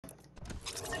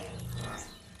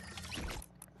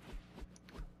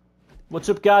What's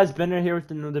up, guys? Benner here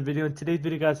with another video. In today's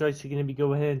video, guys, we're actually going to be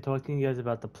go ahead and talking to you guys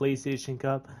about the PlayStation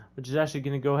Cup, which is actually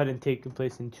going to go ahead and take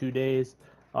place in 2 days.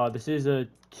 This is a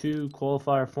two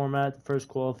qualifier format. The first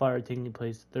qualifier taking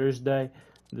place Thursday,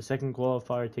 the second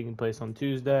qualifier taking place on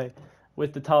Tuesday,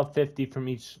 with the top 50 from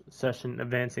each session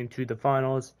advancing to the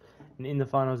finals. And in the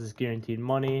finals is guaranteed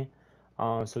money.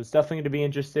 So it's definitely going to be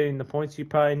interesting. The points you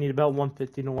probably need about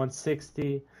 150 to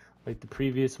 160, like the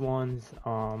previous ones.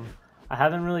 I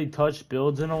haven't really touched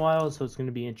builds in a while, so it's going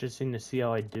to be interesting to see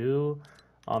how I do.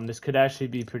 This could actually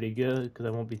be pretty good because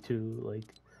I won't be too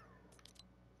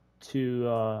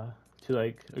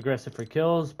aggressive for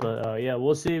kills. But yeah,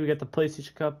 we'll see. We got the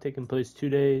PlayStation Cup taking place 2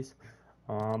 days.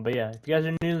 But yeah, if you guys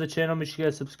are new to the channel, make sure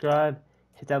you guys subscribe,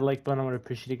 hit that like button. I would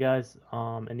appreciate it, guys.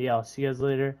 And yeah, I'll see you guys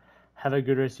later. Have a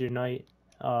good rest of your night.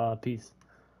 Peace.